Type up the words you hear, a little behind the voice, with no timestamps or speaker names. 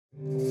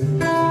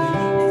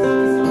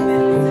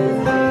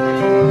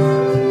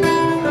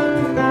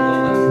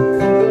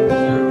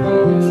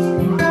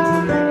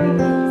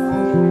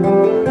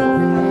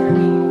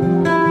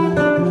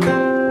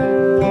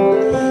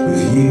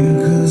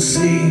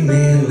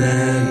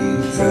now you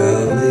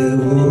probably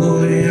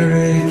won't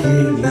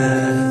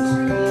recognize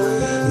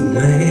the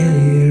man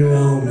here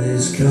on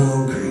this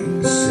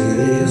concrete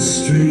city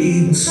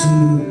street in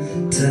suit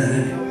and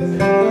tie.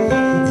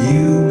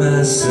 You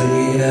might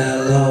say I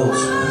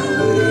lost my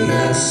way,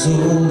 I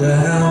sold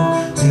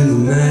out to the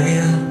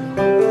man,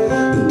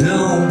 but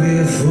don't be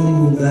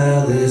fooled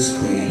by this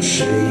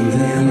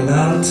clean-shaven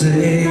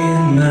latte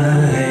in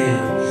my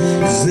hand,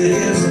 'cause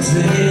there's a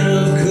tin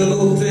of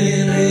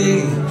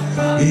Copenhagen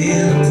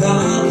in the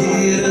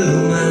pocket of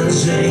my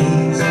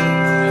jeans.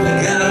 I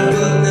got a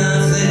buck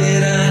knife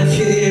that I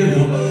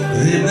carry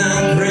that my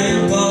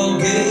grandpa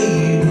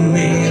gave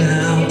me, and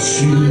I'll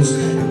choose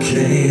a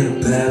can of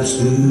Pabst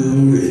Blue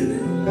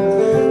Ribbon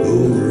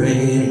over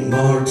any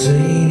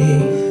martini.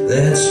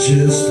 That's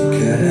just a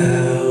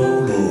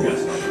cowboy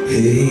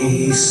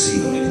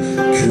hayseed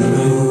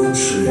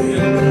country.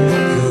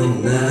 Come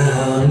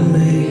now to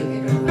me.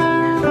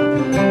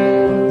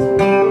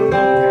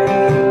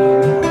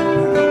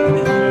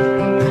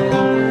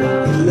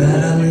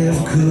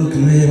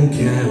 Cookman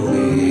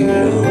County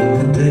on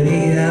the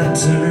day I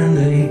turned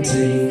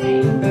 18.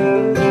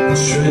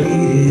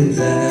 Traded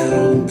that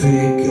old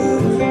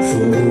pickup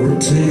for a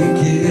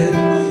ticket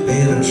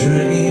and a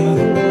dream,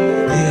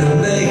 and I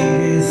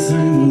made it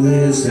through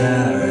this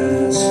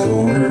high-rise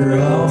corner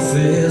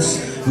office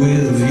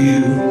with a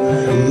view.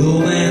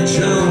 Old man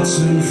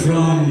Johnson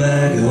from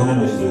back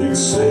home would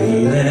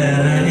say that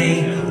I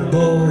ain't the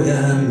boy I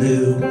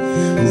knew.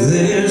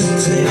 There's a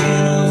tin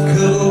of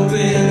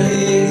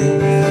Copenhagen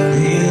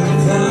in the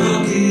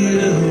pocket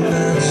of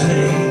my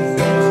jeans.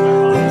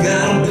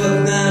 Got a buck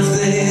knife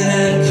that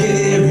I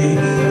carry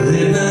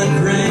that my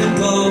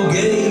grandpa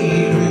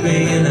gave me,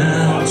 and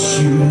I'll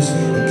choose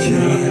a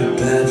can of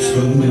Pabst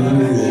Blue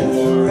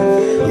Ribbon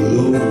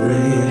over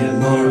any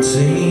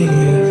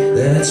martini.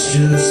 That's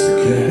just the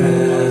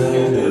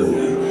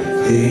cowboy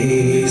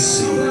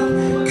hayseed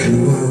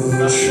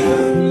country.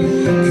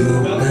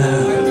 Come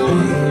now to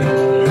me.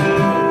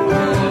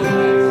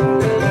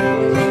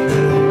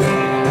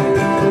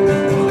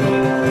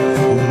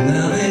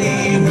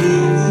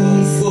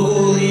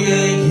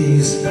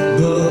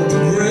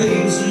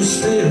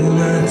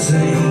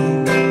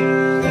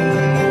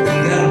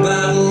 Got a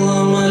Bible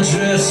on my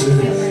dresser,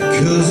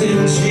 'cause in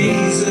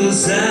Jesus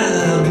I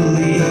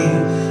believe,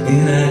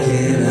 and I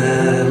can't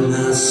hide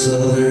my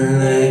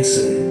southern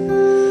accent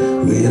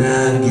when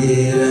I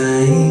get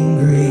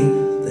angry.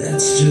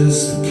 That's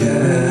just the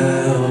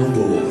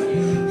cowboy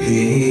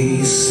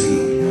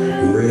hayseed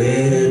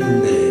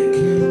redneck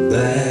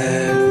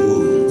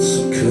backwoods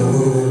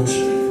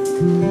country.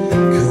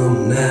 Come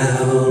now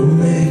to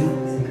me.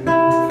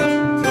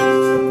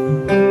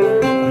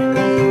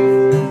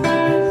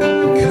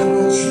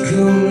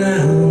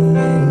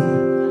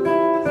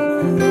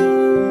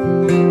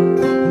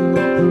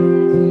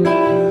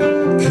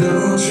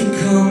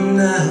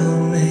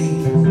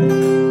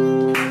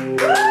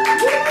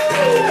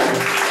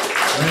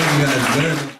 Thank you guys.